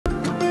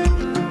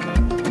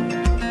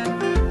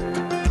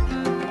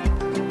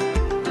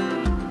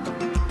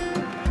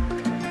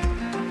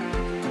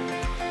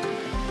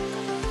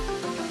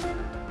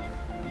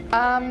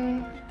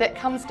That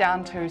comes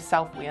down to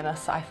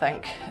self-awareness, I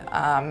think.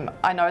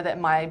 I know that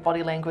my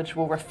body language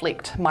will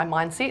reflect my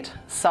mindset,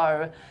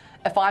 so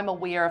if I'm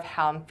aware of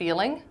how I'm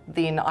feeling,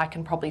 then I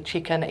can probably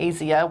check in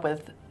easier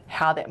with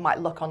how that might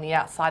look on the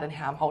outside and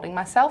how I'm holding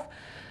myself.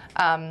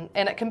 And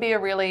it can be a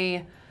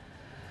really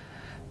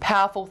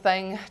powerful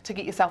thing to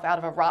get yourself out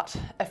of a rut.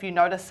 If you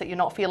notice that you're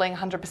not feeling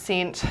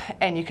 100%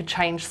 and you could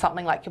change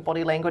something like your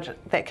body language,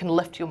 that can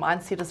lift your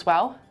mindset as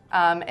well.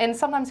 And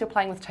sometimes you're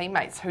playing with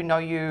teammates who know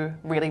you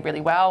really,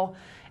 really well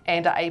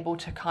and are able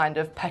to kind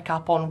of pick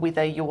up on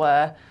whether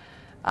you're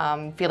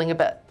feeling a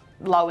bit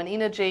low in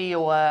energy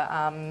or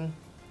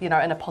you know,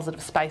 in a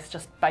positive space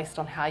just based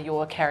on how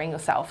you're carrying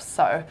yourself.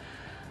 So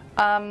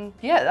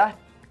yeah,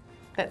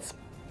 that's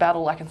about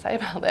all I can say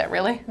about that,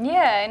 really.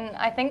 Yeah, and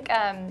I think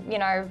you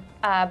know,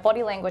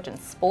 body language in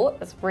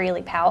sport is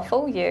really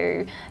powerful.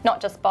 You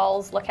not just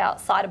bowls, look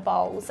outside of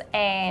bowls,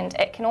 and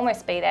it can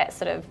almost be that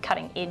sort of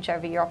cutting edge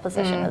over your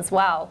opposition as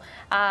well.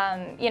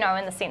 You know,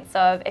 in the sense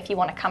of if you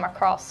want to come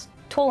across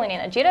tall and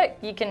energetic,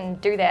 you can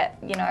do that,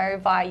 you know,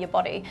 via your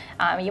body.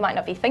 You might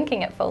not be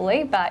thinking it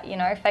fully, but you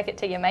know, fake it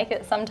till you make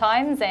it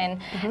sometimes, and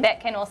that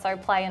can also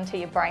play into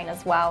your brain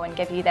as well and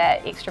give you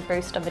that extra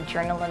boost of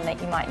adrenaline that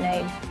you might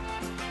need.